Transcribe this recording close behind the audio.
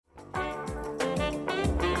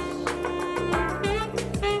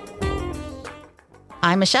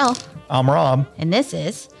I'm Michelle, I'm Rob. and this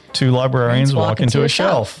is Two librarians walk into a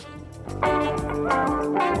shelf.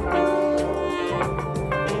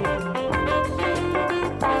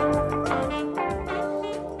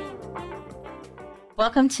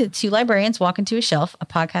 Welcome to Two Librarians Walk Into a Shelf, a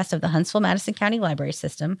podcast of the Huntsville-Madison County Library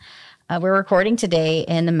System. We're recording today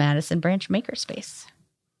in the Madison Branch Makerspace,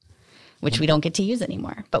 which we don't get to use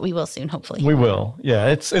anymore, but we will soon, hopefully. We will. Yeah,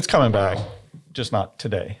 it's coming back, just not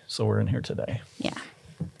today. So we're in here today. Yeah.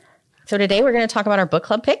 So today we're going to talk about our book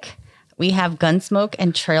club pick. We have Gunsmoke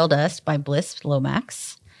and Trail Dust by Bliss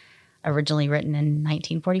Lomax, originally written in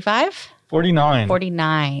 1945. 49.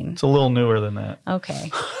 49. It's a little newer than that.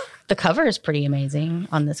 Okay. The cover is pretty amazing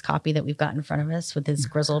on this copy that we've got in front of us with this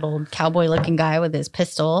grizzled old cowboy-looking guy with his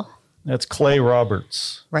pistol. That's Clay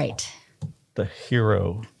Roberts. Right. The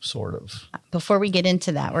hero, sort of. Before we get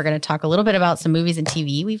into that, we're going to talk a little bit about some movies and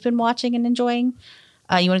TV we've been watching and enjoying.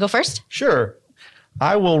 You want to go first? Sure.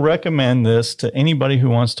 I will recommend this to anybody who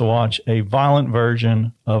wants to watch a violent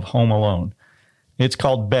version of Home Alone. It's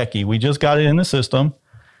called Becky. We just got it in the system.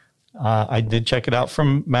 I did check it out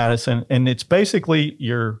from Madison, and it's basically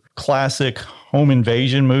your classic home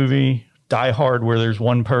invasion movie, Die Hard, where there's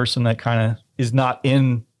one person that kind of is not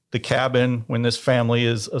in the cabin when this family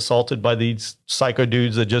is assaulted by these psycho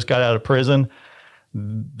dudes that just got out of prison.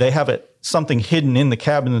 They have something hidden in the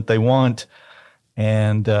cabin that they want,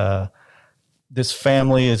 and this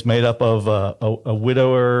family is made up of a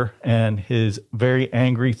widower and his very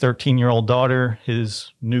angry 13-year-old daughter, his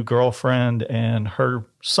new girlfriend, and her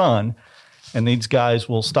son. And these guys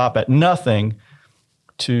will stop at nothing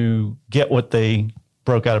to get what they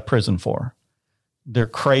broke out of prison for. They're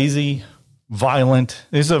crazy, violent.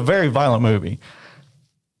 This is a very violent movie.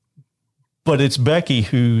 But it's Becky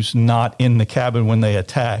who's not in the cabin when they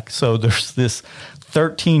attack. So there's this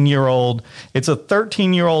 13-year-old. It's a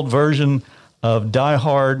 13-year-old version of Die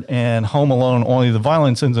Hard and Home Alone, only the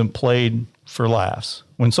violence isn't played for laughs.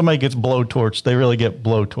 When somebody gets blowtorched, they really get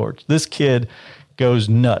blowtorched. This kid goes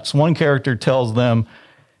nuts. One character tells them,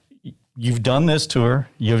 you've done this to her,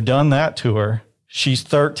 you've done that to her. She's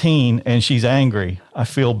 13 and she's angry. I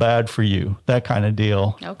feel bad for you. That kind of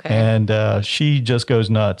deal. Okay. And she just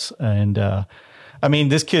goes nuts. And I mean,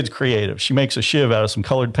 this kid's creative. She makes a shiv out of some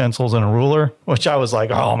colored pencils and a ruler, which I was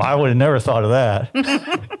like, oh, I would have never thought of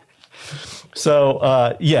that.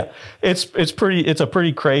 So, yeah, it's a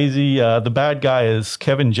pretty crazy. The bad guy is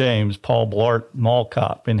Kevin James, Paul Blart Mall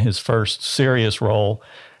Cop, in his first serious role.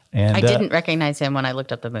 And I didn't recognize him when I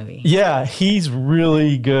looked up the movie. Yeah, he's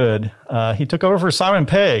really good. He took over for Simon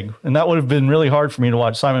Pegg, and that would have been really hard for me to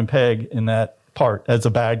watch Simon Pegg in that part as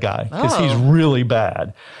a bad guy because he's really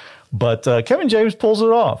bad. But Kevin James pulls it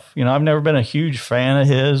off. You know, I've never been a huge fan of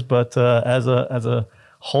his, but as a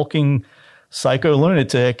hulking psycho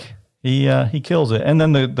lunatic, he kills it. And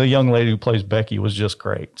then the young lady who plays Becky was just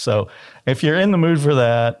great. So if you're in the mood for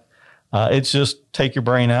that, it's just take your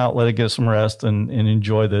brain out, let it get some rest, and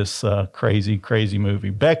enjoy this crazy, crazy movie.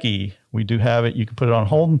 Becky, we do have it. You can put it on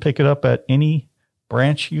hold and pick it up at any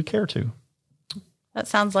branch you care to. That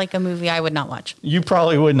sounds like a movie I would not watch. You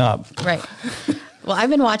probably would not. Right. Well, I've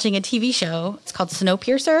been watching a TV show. It's called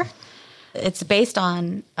Snowpiercer. It's based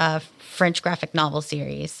on a French graphic novel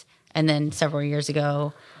series. And then several years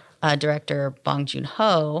ago, director Bong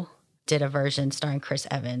Joon-ho did a version starring Chris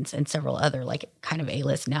Evans and several other kind of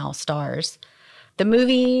A-list now stars. The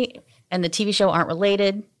movie and the TV show aren't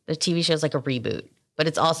related. The TV show is like a reboot, but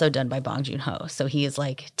it's also done by Bong Joon-ho. So he is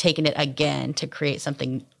taking it again to create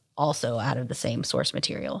something also out of the same source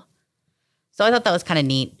material. So I thought that was kind of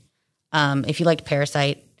neat. If you liked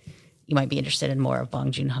Parasite, you might be interested in more of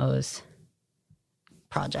Bong Joon-ho's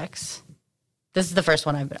projects. This is the first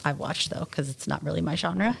one I've watched, though, because it's not really my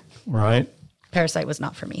genre. Right. Parasite was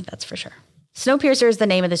not for me, that's for sure. Snowpiercer is the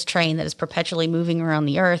name of this train that is perpetually moving around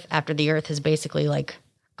the Earth after the Earth has basically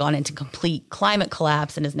gone into complete climate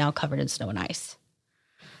collapse and is now covered in snow and ice.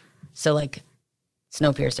 So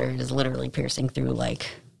Snowpiercer is literally piercing through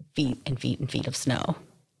feet and feet and feet of snow.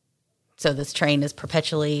 So this train is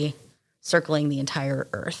perpetually circling the entire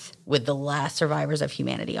Earth with the last survivors of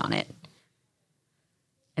humanity on it.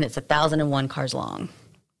 And it's 1,001 cars long.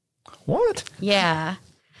 What? Yeah.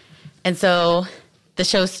 And so the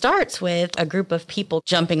show starts with a group of people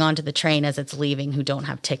jumping onto the train as it's leaving who don't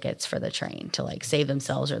have tickets for the train to save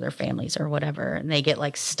themselves or their families or whatever. And they get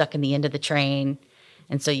stuck in the end of the train.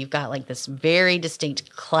 And so you've got this very distinct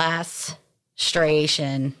class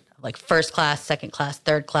striation, first class, second class,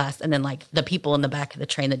 third class, and then the people in the back of the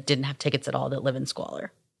train that didn't have tickets at all that live in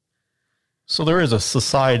squalor. So there is a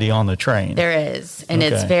society on the train. There is. And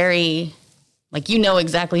It's very,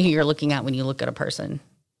 exactly who you're looking at when you look at a person.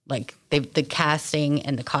 Like the casting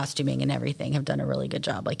and the costuming and everything have done a really good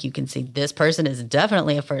job. Like you can see this person is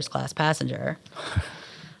definitely a first class passenger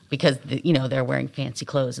because they're wearing fancy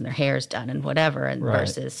clothes and their hair's done and whatever, and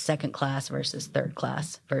versus second class versus third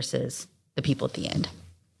class versus the people at the end.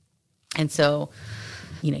 And so,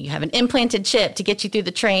 you have an implanted chip to get you through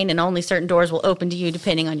the train, and only certain doors will open to you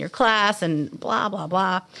depending on your class, and blah blah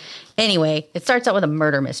blah. Anyway, it starts out with a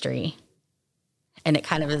murder mystery. And it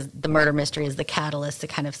kind of is, the murder mystery is the catalyst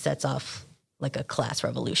that kind of sets off like a class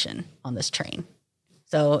revolution on this train.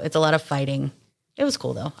 So it's a lot of fighting. It was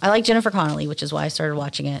cool, though. I like Jennifer Connelly, which is why I started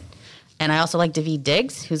watching it. And I also like Daveed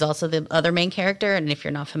Diggs, who's also the other main character. And if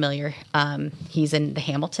you're not familiar, he's in the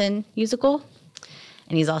Hamilton musical.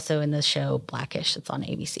 And he's also in the show Blackish that's on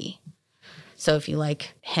ABC. So if you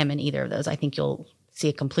like him in either of those, I think you'll see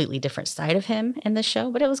a completely different side of him in this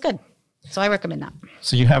show. But it was good. So I recommend that.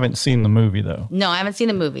 So you haven't seen the movie, though? No, I haven't seen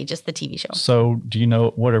the movie, just the TV show. So do you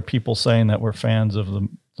know, what are people saying that were fans of the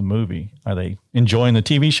movie? Are they enjoying the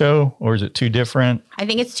TV show, or is it too different? I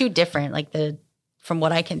think it's too different. Like from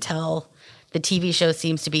what I can tell, the TV show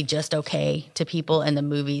seems to be just okay to people, and the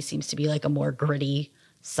movie seems to be like a more gritty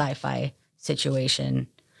sci-fi situation.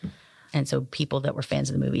 And so people that were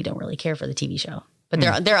fans of the movie don't really care for the TV show. But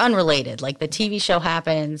they're unrelated. Like the TV show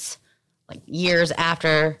happens like years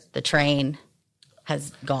after the train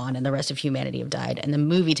has gone and the rest of humanity have died. And the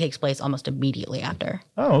movie takes place almost immediately after.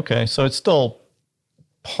 Oh, okay. So it's still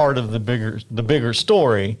part of the bigger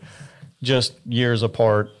story, just years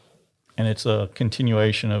apart. And it's a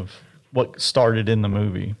continuation of what started in the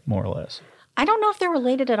movie, more or less. I don't know if they're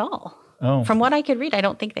related at all. Oh. From what I could read, I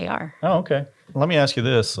don't think they are. Oh, okay. Let me ask you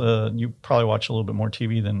this. You probably watch a little bit more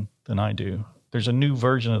TV than I do. There's a new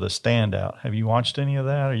version of The Standout. Have you watched any of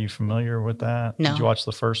that? Are you familiar with that? No. Did you watch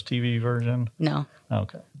the first TV version? No.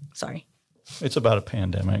 Okay. Sorry. It's about a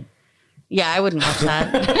pandemic. Yeah, I wouldn't watch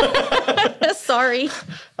that. Sorry.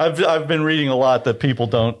 I've been reading a lot that people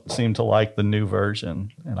don't seem to like the new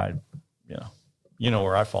version, and you know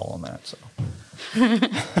where I fall on that. So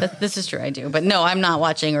this is true, I do. But no, I'm not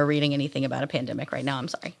watching or reading anything about a pandemic right now. I'm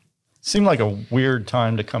sorry. Seemed like a weird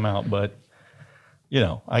time to come out, but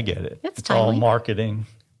I get it. It's all timely. marketing.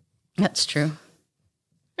 That's true.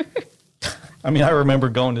 I mean, I remember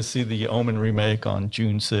going to see the Omen remake on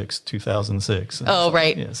June 6, 2006. Oh,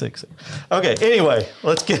 right. Yeah, 6. Okay, anyway,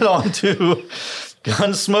 let's get on to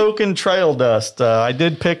Gunsmoke and Trail Dust. I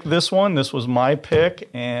did pick this one. This was my pick,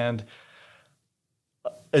 and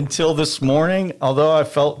until this morning, although I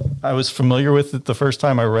felt I was familiar with it the first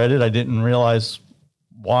time I read it, I didn't realize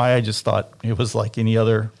why. I just thought it was like any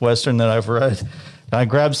other Western that I've read. And I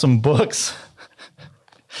grabbed some books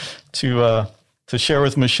to share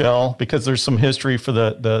with Michelle, because there's some history for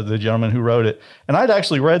the gentleman who wrote it. And I'd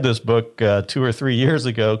actually read this book 2 or 3 years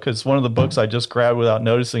ago, because one of the books I just grabbed without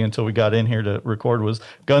noticing until we got in here to record was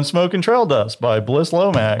Gunsmoke and Trail Dust by Bliss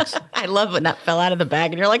Lomax. I love when that fell out of the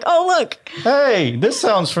bag and you're like, oh, look. Hey, this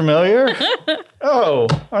sounds familiar. Oh,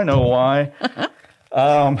 I know why.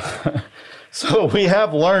 So we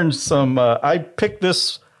have learned some. I picked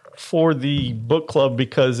this for the book club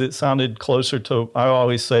because it sounded closer to, I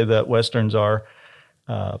always say that Westerns are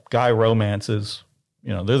guy romances.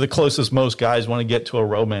 They're the closest most guys want to get to a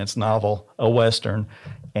romance novel, a Western.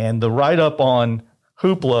 And the write-up on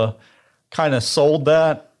Hoopla kind of sold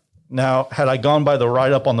that. Now, had I gone by the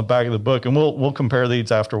write-up on the back of the book, and we'll compare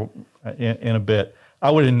these after in a bit,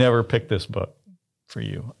 I would have never picked this book for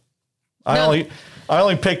you. No. I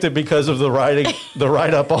only picked it because of the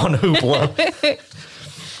write-up on Hoopla.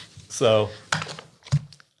 So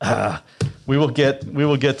we will get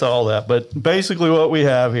to all that. But basically what we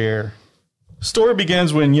have here, story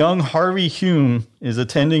begins when young Harvey Hume is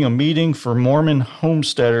attending a meeting for Mormon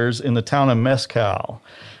homesteaders in the town of Mescal.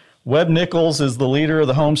 Webb Nichols is the leader of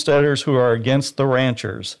the homesteaders who are against the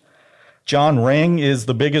ranchers. John Ring is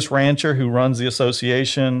the biggest rancher who runs the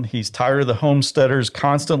association. He's tired of the homesteaders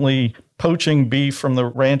constantly poaching beef from the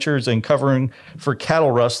ranchers and covering for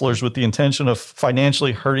cattle rustlers with the intention of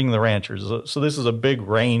financially hurting the ranchers. So this is a big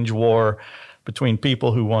range war between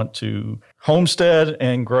people who want to homestead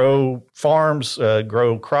and grow farms,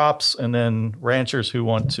 grow crops, and then ranchers who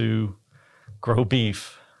want to grow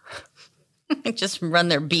beef. Just run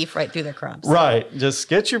their beef right through their crops. Right. Just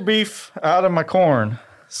get your beef out of my corn.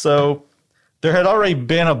 So there had already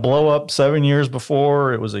been a blow up 7 years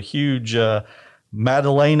before. It was a huge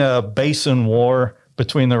Madalena Basin war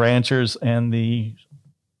between the ranchers and the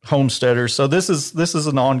homesteaders. So this is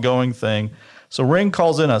an ongoing thing. So Ring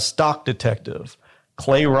calls in a stock detective,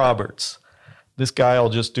 Clay Roberts. This guy will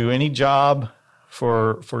just do any job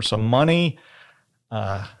for some money.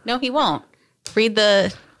 No, he won't. Read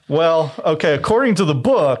the Well, okay, according to the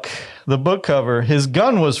book cover, his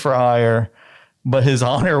gun was for hire, but his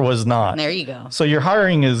honor was not. There you go. So you're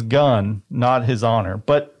hiring his gun, not his honor.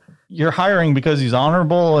 But you're hiring because he's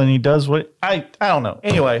honorable and he does what I don't know.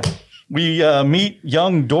 Anyway, we meet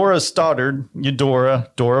young Dora Stoddard, Eudora,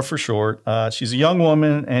 Dora for short. She's a young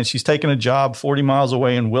woman and she's taking a job 40 miles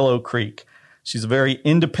away in Willow Creek. She's a very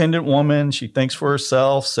independent woman. She thinks for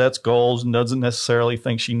herself, sets goals, and doesn't necessarily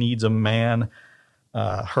think she needs a man.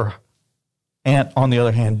 Her aunt, on the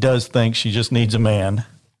other hand, does think she just needs a man.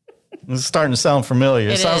 It's starting to sound familiar.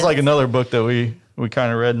 It sounds like another book that we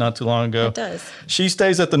kind of read not too long ago. It does. She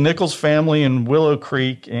stays at the Nichols family in Willow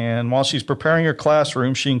Creek, and while she's preparing her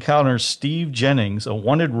classroom, she encounters Steve Jennings, a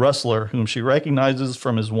wanted rustler whom she recognizes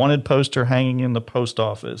from his wanted poster hanging in the post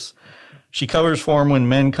office. She covers for him when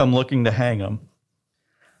men come looking to hang him.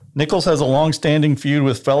 Nichols has a long-standing feud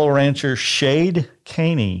with fellow rancher Shade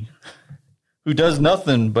Caney, who does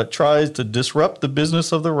nothing but tries to disrupt the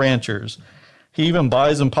business of the ranchers. He even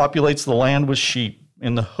buys and populates the land with sheep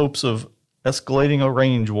in the hopes of escalating a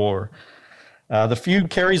range war. The feud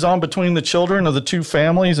carries on between the children of the two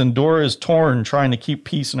families, and Dora is torn trying to keep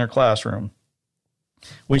peace in her classroom.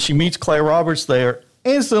 When she meets Clay Roberts, they are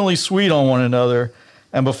instantly sweet on one another,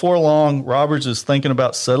 and before long, Roberts is thinking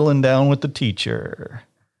about settling down with the teacher.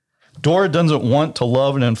 Dora doesn't want to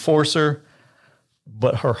love an enforcer,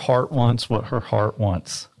 but her heart wants what her heart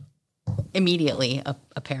wants. Immediately,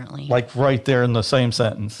 apparently. Like right there in the same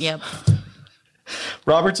sentence. Yep.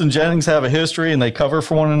 Roberts and Jennings have a history, and they cover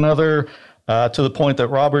for one another to the point that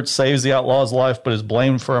Roberts saves the outlaw's life, but is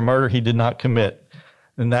blamed for a murder he did not commit.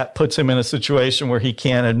 And that puts him in a situation where he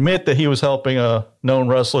can't admit that he was helping a known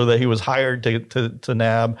rustler that he was hired to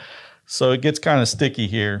nab. So it gets kind of sticky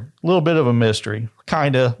here. A little bit of a mystery,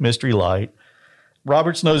 kind of mystery light.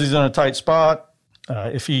 Roberts knows he's in a tight spot.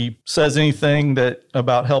 If he says anything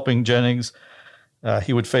about helping Jennings,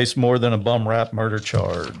 he would face more than a bum rap murder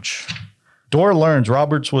charge. Dora learns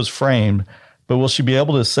Roberts was framed, but will she be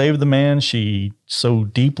able to save the man she so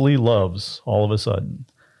deeply loves all of a sudden?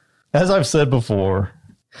 As I've said before,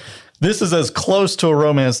 this is as close to a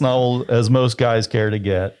romance novel as most guys care to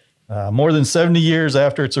get. More than 70 years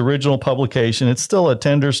after its original publication, it's still a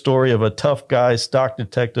tender story of a tough guy stock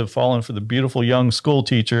detective falling for the beautiful young school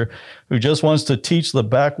teacher who just wants to teach the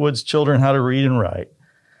backwoods children how to read and write.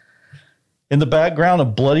 In the background, a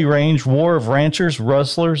bloody range war of ranchers,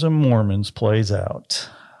 rustlers, and Mormons plays out.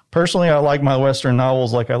 Personally, I like my Western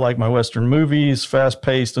novels like I like my Western movies,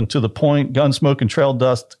 fast-paced and to the point. Gunsmoke and trail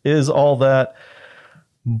dust is all that,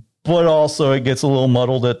 but also it gets a little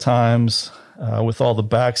muddled at times. With all the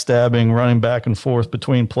backstabbing, running back and forth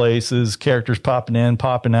between places, characters popping in,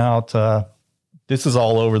 popping out. This is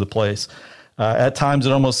all over the place. At times,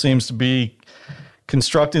 it almost seems to be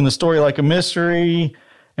constructing the story like a mystery,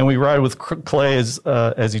 and we ride with Clay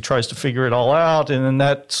as he tries to figure it all out, and then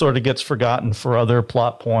that sort of gets forgotten for other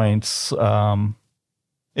plot points.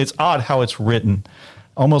 It's odd how it's written,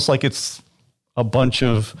 almost like it's a bunch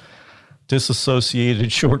of disassociated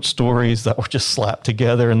short stories that were just slapped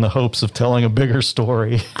together in the hopes of telling a bigger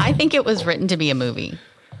story. I think it was written to be a movie.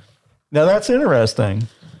 Now that's interesting.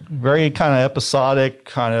 Very kind of episodic,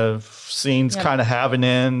 kind of scenes kind of have an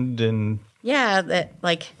end. And yeah, that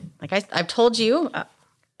I've told you,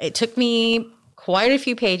 it took me quite a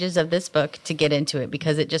few pages of this book to get into it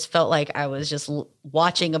because it just felt like I was just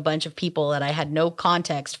watching a bunch of people that I had no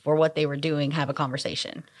context for what they were doing have a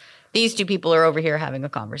conversation. These two people are over here having a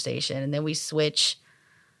conversation, and then we switch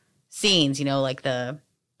scenes, like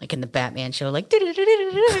in the Batman show, like,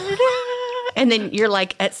 and then you're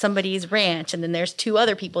like at somebody's ranch, and then there's two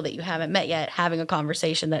other people that you haven't met yet having a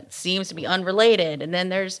conversation that seems to be unrelated, and then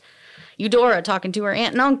there's Eudora talking to her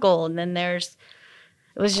aunt and uncle, and then it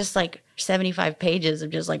was just like 75 pages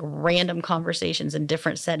of just like random conversations in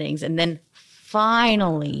different settings, and then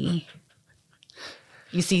finally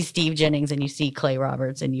you see Steve Jennings and you see Clay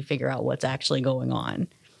Roberts and you figure out what's actually going on.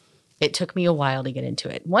 It took me a while to get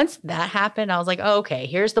into it. Once that happened, I was like, oh, okay,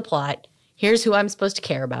 here's the plot. Here's who I'm supposed to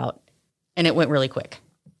care about. And it went really quick.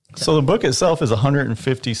 So the book itself is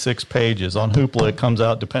 156 pages. On Hoopla, it comes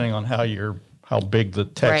out, depending on how big the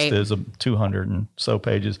text is, of 200 and so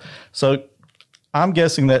pages. So I'm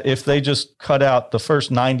guessing that if they just cut out the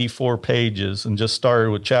first 94 pages and just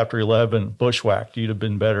started with chapter 11, Bushwhacked, you'd have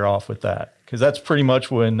been better off with that. Because that's pretty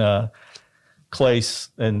much when Clay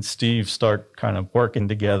and Steve start kind of working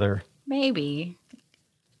together. Maybe.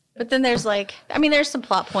 But then there's there's some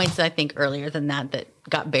plot points I think earlier than that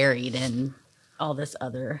got buried in all this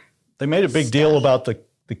other They made a big deal about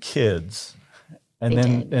the kids. And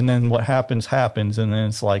then what happens, and then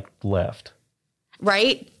it's like left.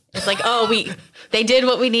 Right? It's like, oh, they did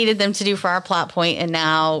what we needed them to do for our plot point, and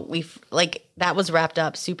now that was wrapped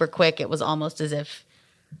up super quick. It was almost as if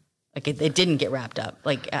it didn't get wrapped up,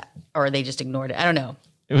 or they just ignored it. I don't know.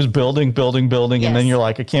 It was building, yes. And then you're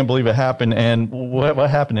like, I can't believe it happened. And what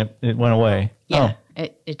happened? It went away. Yeah,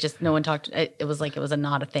 it just, no one talked. It was like it was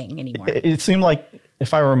not a thing anymore. It seemed like,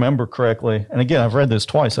 if I remember correctly, and again, I've read this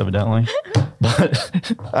twice evidently,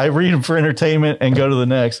 but I read them for entertainment and go to the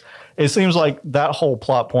next. It seems like that whole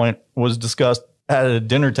plot point was discussed at a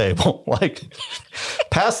dinner table, like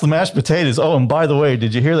pass the mashed potatoes. Oh, and by the way,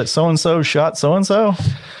 did you hear that so-and-so shot so-and-so?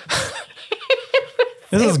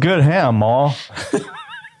 This is good ham, Ma.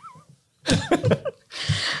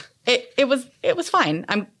 It was fine.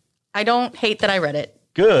 I don't hate that I read it.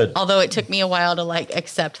 Good. Although it took me a while to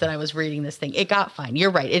accept that I was reading this thing. It got fine.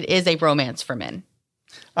 You're right. It is a romance for men.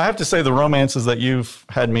 I have to say the romances that you've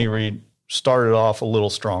had me read started off a little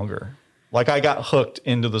stronger. Like I got hooked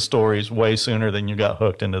into the stories way sooner than you got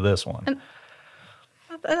hooked into this one. And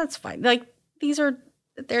that's fine.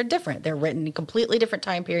 They're different. They're written in completely different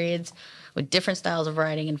time periods with different styles of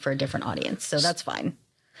writing and for a different audience. So that's fine.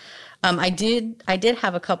 I did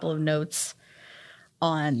have a couple of notes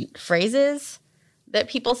on phrases that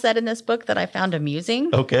people said in this book that I found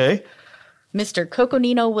amusing. Okay. Mr.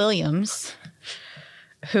 Coconino Williams,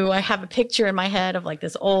 who I have a picture in my head of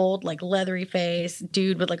this old, leathery face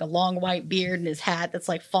dude with a long white beard and his hat that's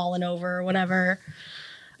fallen over or whatever.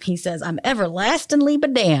 He says, "I'm everlastingly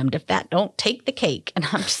bedamned if that don't take the cake." And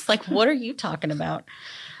I'm just like, what are you talking about?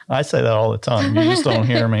 I say that all the time. You just don't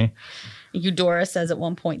hear me. Eudora says at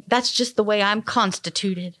one point, "That's just the way I'm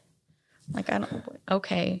constituted." I don't,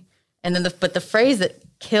 okay. And then but the phrase that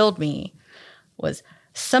killed me was,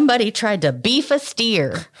 "Somebody tried to beef a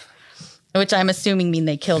steer," which I'm assuming mean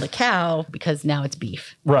they killed a cow because now it's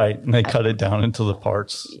beef. Right. And they cut it down into the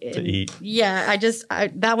parts to eat. Yeah.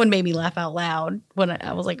 That one made me laugh out loud when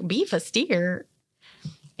I was like, beef a steer.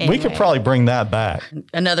 Anyway, we could probably bring that back.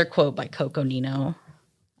 Another quote by Coconino.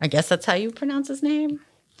 I guess that's how you pronounce his name.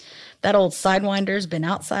 "That old sidewinder's been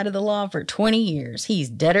outside of the law for 20 years. He's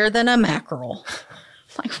deader than a mackerel."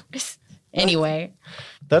 Anyway.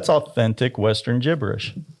 That's authentic Western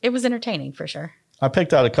gibberish. It was entertaining for sure. I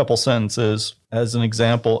picked out a couple sentences as an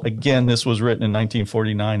example. Again, this was written in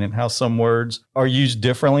 1949 and how some words are used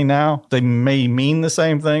differently now. They may mean the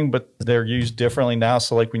same thing, but they're used differently now.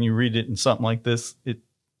 So when you read it in something like this, it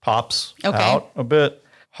pops out a bit.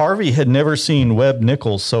 "Harvey had never seen Webb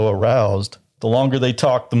Nichols so aroused. The longer they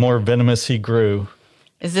talked, the more venomous he grew."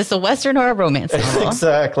 Is this a Western or a romance novel?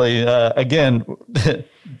 Exactly. Again,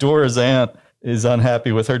 Dora's aunt is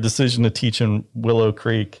unhappy with her decision to teach in Willow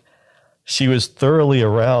Creek. "She was thoroughly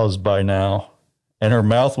aroused by now, and her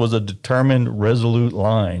mouth was a determined, resolute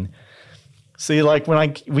line." See,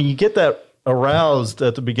 when you get that aroused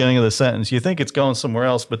at the beginning of the sentence, you think it's going somewhere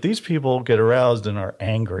else, but these people get aroused and are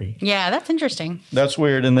angry. Yeah, that's interesting. That's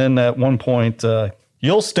weird. And then at one point,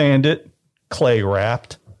 "You'll stand it," Clay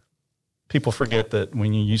rapped. People forget that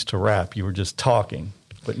when you used to rap, you were just talking.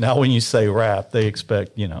 But now when you say rap, they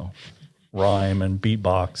expect, rhyme and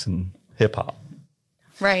beatbox and hip hop.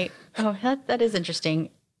 Right. Oh, that is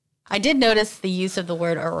interesting. I did notice the use of the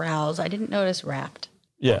word arouse. I didn't notice rapped.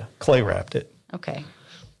 Yeah, Clay rapped it. Okay.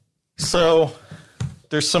 So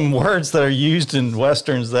there's some words that are used in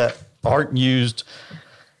Westerns that aren't used.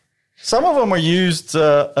 Some of them are used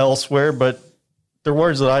elsewhere, but they're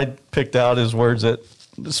words that I picked out as words that,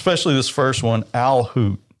 especially this first one, "Owl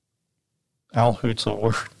hoot." Owl hoot's a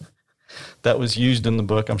word that was used in the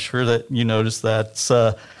book. I'm sure that you noticed that. It's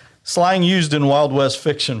slang used in Wild West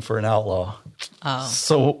fiction for an outlaw. Oh.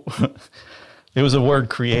 So it was a word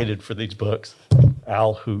created for these books.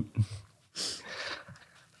 Owl hoot.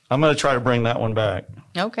 I'm going to try to bring that one back.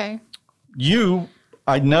 Okay.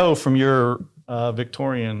 I know from your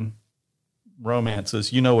Victorian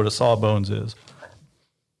romances, you know what a sawbones is.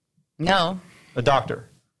 No. A doctor.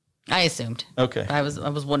 I assumed. Okay. I was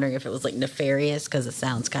wondering if it was nefarious because it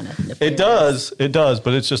sounds kind of nefarious. It does,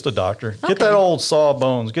 but it's just a doctor. Okay. Get that old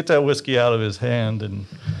sawbones, get that whiskey out of his hand and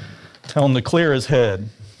tell him to clear his head.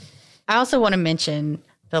 I also want to mention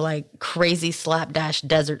the crazy slapdash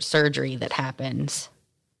desert surgery that happens.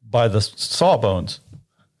 By the sawbones.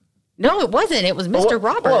 No, it wasn't. It was Mr.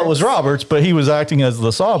 Roberts. Well, it was Roberts, but he was acting as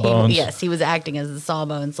the sawbones. He was acting as the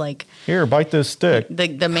sawbones. Here, bite this stick.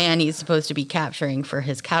 The man he's supposed to be capturing for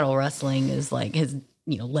his cattle rustling is his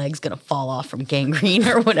leg's gonna fall off from gangrene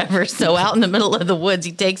or whatever. So out in the middle of the woods,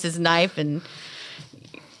 he takes his knife and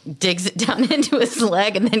digs it down into his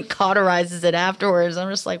leg and then cauterizes it afterwards. I'm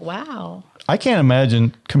just like, wow. I can't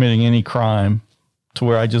imagine committing any crime to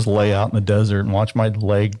where I just lay out in the desert and watch my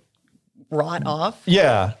leg rot off.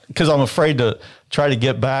 Yeah, because I'm afraid to try to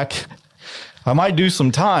get back. I might do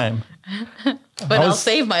some time. But I'll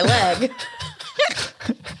save my leg.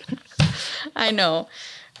 I know.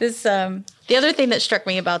 This the other thing that struck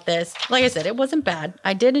me about this, like I said, it wasn't bad.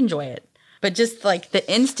 I did enjoy it. But just like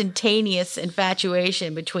the instantaneous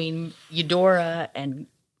infatuation between Eudora and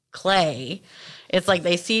Clay, it's like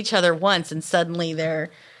they see each other once and suddenly they're,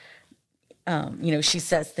 she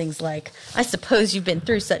says things like, I suppose you've been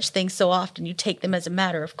through such things so often you take them as a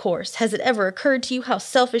matter of course. Has it ever occurred to you how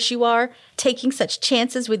selfish you are, taking such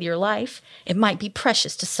chances with your life? It might be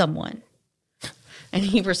precious to someone. And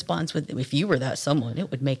he responds with, if you were that someone,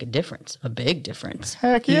 it would make a difference, a big difference.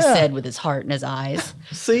 Heck yeah. He said with his heart in his eyes.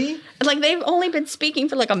 See? Like they've only been speaking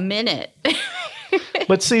for like a minute.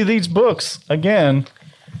 But see, these books, again,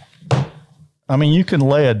 I mean, you can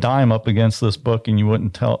lay a dime up against this book and you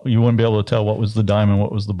wouldn't be able to tell what was the dime and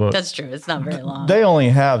what was the book. That's true. It's not very long. They only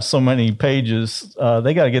have so many pages.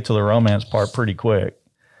 They got to get to the romance part pretty quick.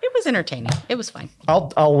 It was entertaining. It was fine.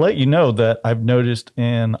 I'll let you know that I've noticed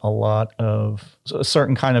in a lot of a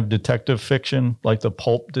certain kind of detective fiction, like the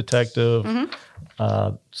pulp detective,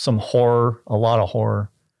 some horror, a lot of horror,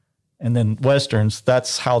 and then Westerns.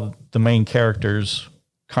 That's how the main characters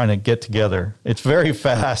kind of get together. It's very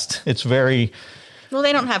fast. It's very... Well,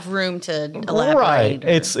 they don't have room to elaborate. Right.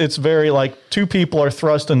 It's very like two people are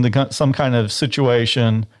thrust into some kind of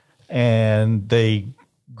situation and they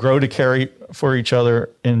grow to care for each other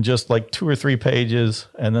in just like 2 or 3 pages,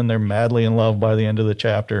 and then they're madly in love by the end of the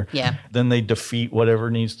chapter. Yeah. Then they defeat whatever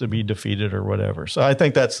needs to be defeated or whatever. So I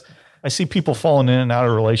think I see people falling in and out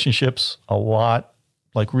of relationships a lot,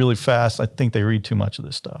 like really fast. I think they read too much of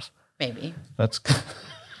this stuff. Maybe. That's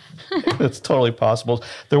totally possible.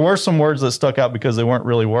 There were some words that stuck out because they weren't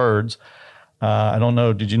really words. I don't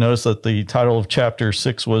know. Did you notice that the title of chapter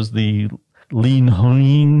 6 was the Lin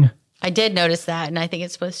Hung? I did notice that, and I think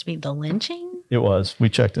it's supposed to be the lynching. It was. We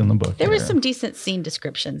checked in the book. There were some decent scene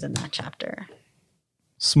descriptions in that chapter.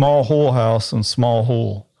 Small Hole House and Small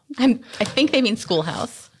Hole. I think they mean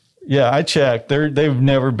schoolhouse. Yeah, I checked. They've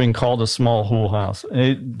never been called a Small Hole House.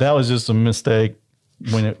 That was just a mistake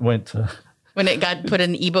when it went to... When it got put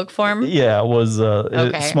in ebook form? Yeah, it was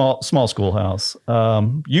Okay. small schoolhouse.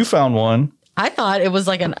 You found one. I thought it was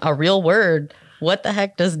like a real word. What the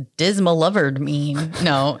heck does dismalovered mean?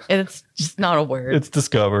 No, it's just not a word. It's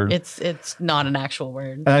discovered. It's not an actual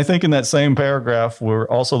word. And I think in that same paragraph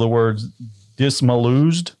were also the words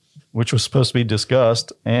dismaloosed, which was supposed to be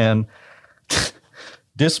discussed, and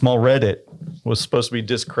dismalreddit was supposed to be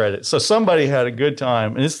discredit. So somebody had a good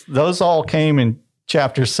time. And those all came in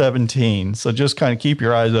chapter 17. So just kind of keep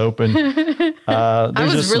your eyes open. I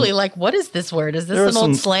was really like, what is this word? Is this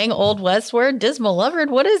some old slang, Old West word? Dismalovered?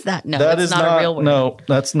 What is that? No, that's not a real word. No,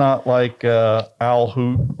 that's not like owl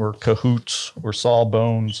hoot or cahoots or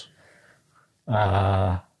sawbones.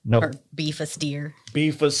 No. Or beef a steer.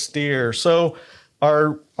 Beef a steer. So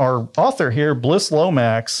our author here, Bliss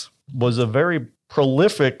Lomax, was a very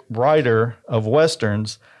prolific writer of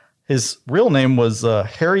Westerns. His real name was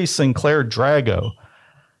Harry Sinclair Drago.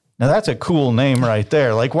 Now, that's a cool name right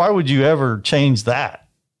there. Like, why would you ever change that?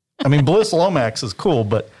 I mean, Bliss Lomax is cool,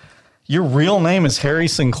 but your real name is Harry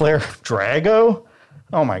Sinclair Drago?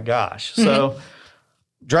 Oh, my gosh. So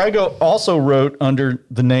Drago also wrote under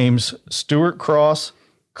the names Stuart Cross,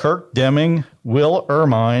 Kirk Deming, Will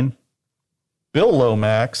Ermine, Bill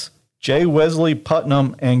Lomax, J. Wesley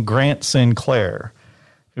Putnam, and Grant Sinclair.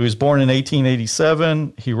 He was born in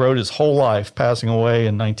 1887. He wrote his whole life, passing away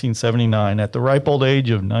in 1979 at the ripe old age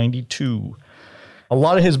of 92. A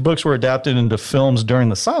lot of his books were adapted into films during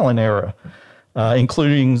the silent era,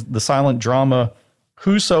 including the silent drama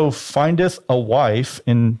Whoso Findeth a Wife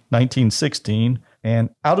in 1916 and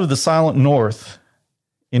Out of the Silent North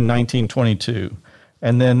in 1922.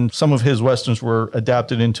 And then some of his Westerns were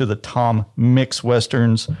adapted into the Tom Mix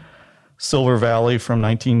Westerns, Silver Valley from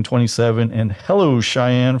 1927, and Hello,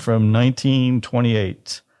 Cheyenne from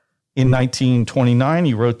 1928. In 1929,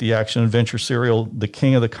 he wrote the action-adventure serial The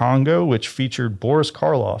King of the Congo, which featured Boris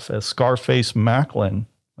Karloff as Scarface Macklin.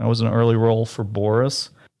 That was an early role for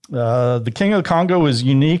Boris. The King of the Congo was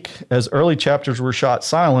unique as early chapters were shot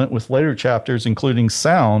silent, with later chapters including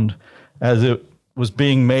sound, as it was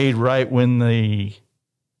being made right when the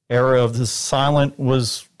era of the silent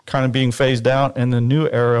was kind of being phased out, and the new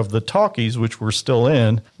era of the talkies, which we're still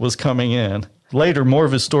in, was coming in. Later, more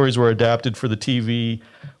of his stories were adapted for the TV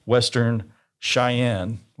Western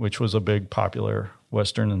Cheyenne, which was a big popular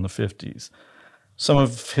Western in the 50s. Some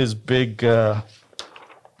of his big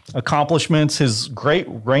accomplishments, his Great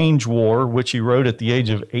Range War, which he wrote at the age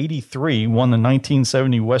of 83, won the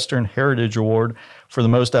 1970 Western Heritage Award for the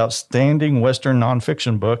most outstanding Western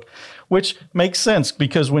nonfiction book, which makes sense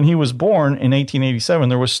because when he was born in 1887,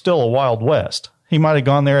 there was still a Wild West. He might have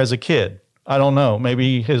gone there as a kid. I don't know.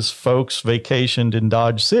 Maybe his folks vacationed in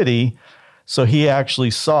Dodge City, so he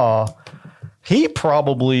actually he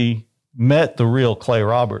probably met the real Clay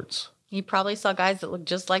Roberts. He probably saw guys that looked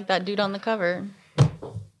just like that dude on the cover.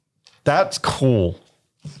 That's cool.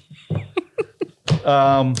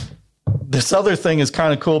 This other thing is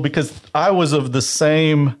kind of cool because I was of the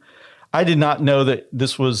same. I did not know that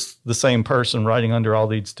this was the same person writing under all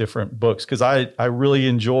these different books because I really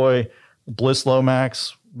enjoy Bliss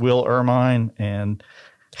Lomax, Will Ermine, and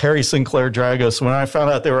Harry Sinclair Drago. So when I found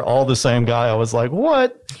out they were all the same guy, I was like,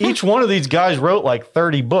 what? Each one of these guys wrote like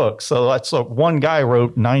 30 books. So that's like one guy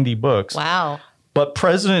wrote 90 books. Wow. But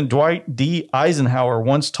President Dwight D. Eisenhower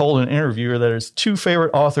once told an interviewer that his two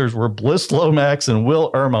favorite authors were Bliss Lomax and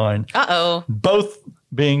Will Ermine. Uh-oh. Both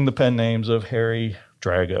being the pen names of Harry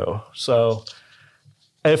Drago. So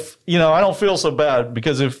I don't feel so bad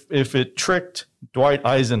because if it tricked Dwight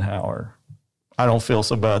Eisenhower, I don't feel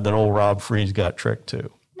so bad that old Rob Fries got tricked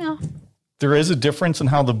too. No. There is a difference in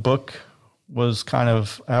how the book was kind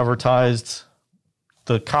of advertised.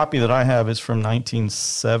 The copy that I have is from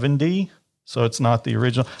 1970. So it's not the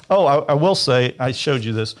original. Oh, I will say, I showed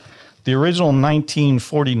you this. The original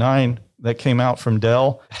 1949 that came out from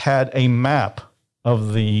Dell had a map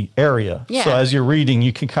of the area. Yeah. So as you're reading,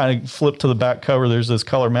 you can kind of flip to the back cover. There's this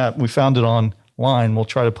color map. We found it online. We'll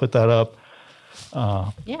try to put that up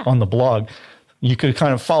on the blog. You could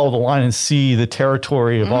kind of follow the line and see the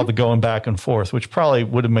territory of all the going back and forth, which probably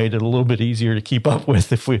would have made it a little bit easier to keep up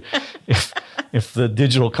with if the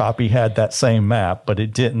digital copy had that same map, but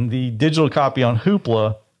it didn't. The digital copy on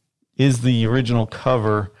Hoopla is the original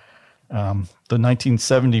cover. The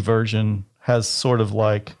 1970 version has sort of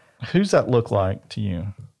like, who's that look like to you?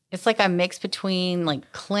 It's like a mix between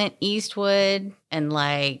like Clint Eastwood and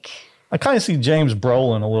like... I kind of see James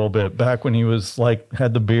Brolin a little bit back when he was like,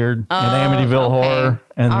 had the beard in Amityville Horror.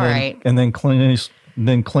 And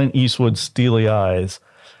then Clint Eastwood's steely eyes.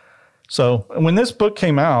 So when this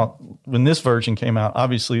version came out,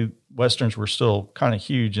 obviously Westerns were still kind of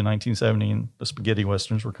huge in 1970 and the spaghetti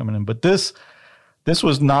Westerns were coming in. But this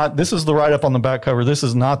is the write-up on the back cover. This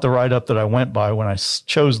is not the write-up that I went by when I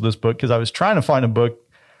chose this book because I was trying to find a book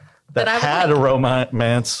that had a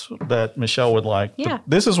romance that Michelle would like. Yeah.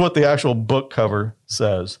 This is what the actual book cover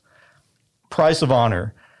says. Price of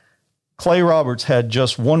honor. Clay Roberts had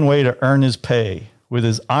just one way to earn his pay, with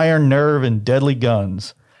his iron nerve and deadly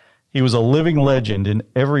guns. He was a living legend in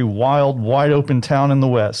every wild, wide-open town in the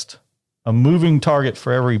West, a moving target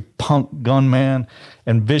for every punk gunman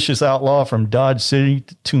and vicious outlaw from Dodge City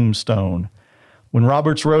to Tombstone. When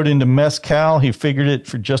Roberts rode into Mescal, he figured it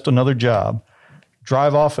for just another job.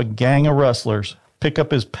 Drive off a gang of rustlers, pick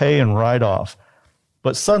up his pay, and ride off.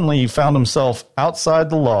 But suddenly he found himself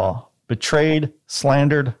outside the law, betrayed,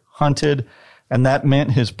 slandered, hunted, and that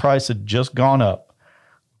meant his price had just gone up.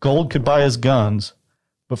 Gold could buy his guns,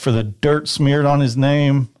 but for the dirt smeared on his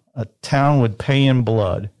name, a town would pay in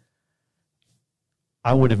blood.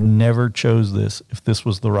 I would have never chose this if this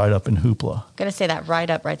was the write-up in Hoopla. I'm going to say that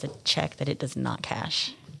write-up writes a check that it does not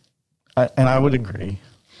cash. And I would agree.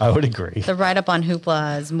 The write-up on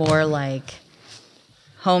Hoopla is more like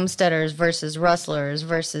homesteaders versus rustlers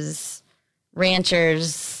versus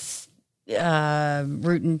ranchers,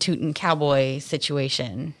 rootin' tootin' cowboy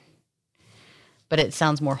situation. But it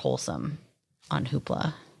sounds more wholesome on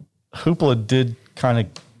Hoopla. Hoopla did kind of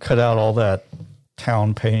cut out all that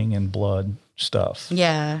town paying in blood stuff.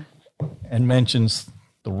 Yeah. And mentions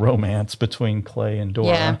the romance between Clay and Dora.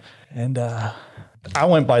 Yeah. And I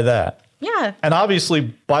went by that. Yeah. And obviously,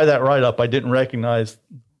 by that write-up, I didn't recognize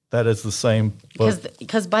that as the same book.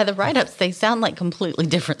 Because by the write-ups, they sound like completely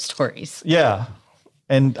different stories. Yeah.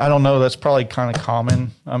 And I don't know, that's probably kind of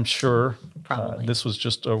common, I'm sure. Probably. This was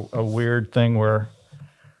just a weird thing where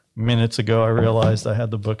minutes ago I realized I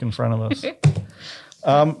had the book in front of us.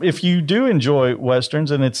 If you do enjoy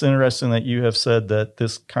Westerns, and it's interesting that you have said that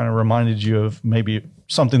this kind of reminded you of maybe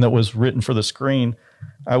something that was written for the screen,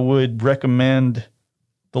 I would recommend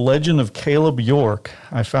The Legend of Caleb York.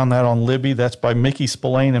 I found that on Libby. That's by Mickey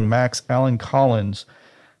Spillane and Max Allan Collins.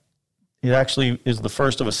 It actually is the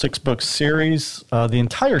first of a 6-book series. The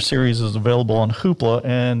entire series is available on Hoopla,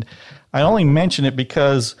 and I only mention it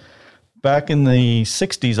because back in the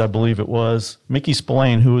 60s, I believe it was, Mickey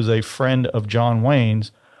Spillane, who was a friend of John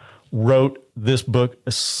Wayne's, wrote this book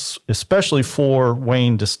especially for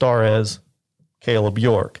Wayne to star as Caleb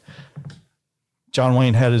York. John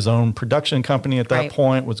Wayne had his own production company at that Right.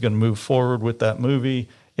 point, was going to move forward with that movie.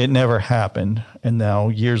 It never happened. And now,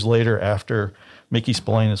 years later, after Mickey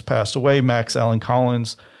Spillane has passed away, Max Allan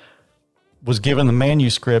Collins was given the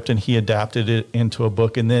manuscript and he adapted it into a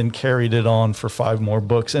book and then carried it on for 5 more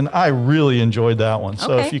books. And I really enjoyed that one.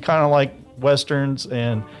 So Okay. if you kind of like Westerns,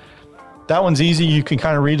 and that one's easy, you can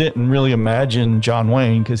kind of read it and really imagine John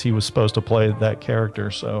Wayne because he was supposed to play that character.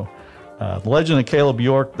 So The Legend of Caleb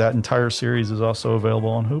York, that entire series is also available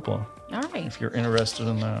on Hoopla All right. if you're interested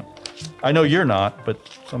in that. I know you're not, but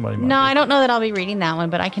somebody might No, be. I don't know that I'll be reading that one,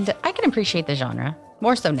 but I can appreciate the genre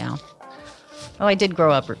more so now. Oh, I did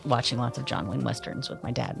grow up watching lots of John Wayne Westerns with my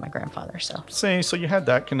dad and my grandfather, so. See, so you had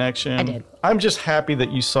that connection. I did. I'm just happy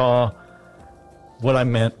that you saw what I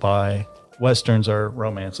meant by Westerns are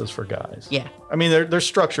romances for guys. Yeah. I mean, they're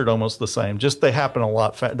structured almost the same. Just they happen a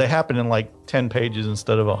lot. They happen in like 10 pages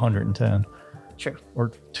instead of 110 True.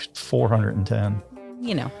 or 410.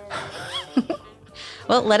 You know.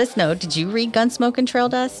 Well, let us know. Did you read Gunsmoke and Trail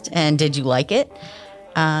Dust? And did you like it?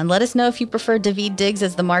 Let us know if you prefer David Diggs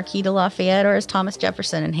as the Marquis de Lafayette or as Thomas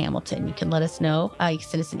Jefferson in Hamilton. You can let us know. You can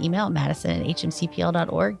send us an email at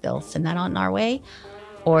madison@hmcpl.org. They'll send that on our way.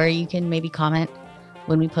 Or you can maybe comment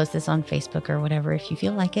when we post this on Facebook or whatever if you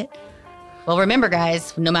feel like it. Well, remember,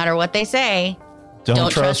 guys, no matter what they say,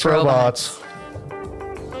 Don't trust robots.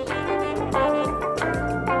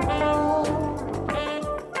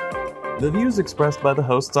 The views expressed by the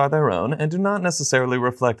hosts are their own and do not necessarily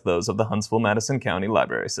reflect those of the Huntsville-Madison County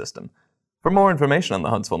Library System. For more information on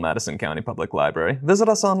the Huntsville-Madison County Public Library, visit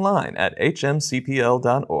us online at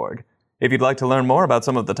hmcpl.org. If you'd like to learn more about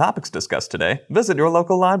some of the topics discussed today, visit your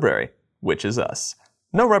local library, which is us.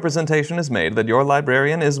 No representation is made that your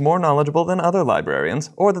librarian is more knowledgeable than other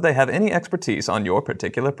librarians or that they have any expertise on your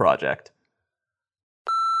particular project.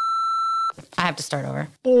 I have to start over.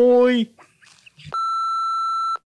 Boy.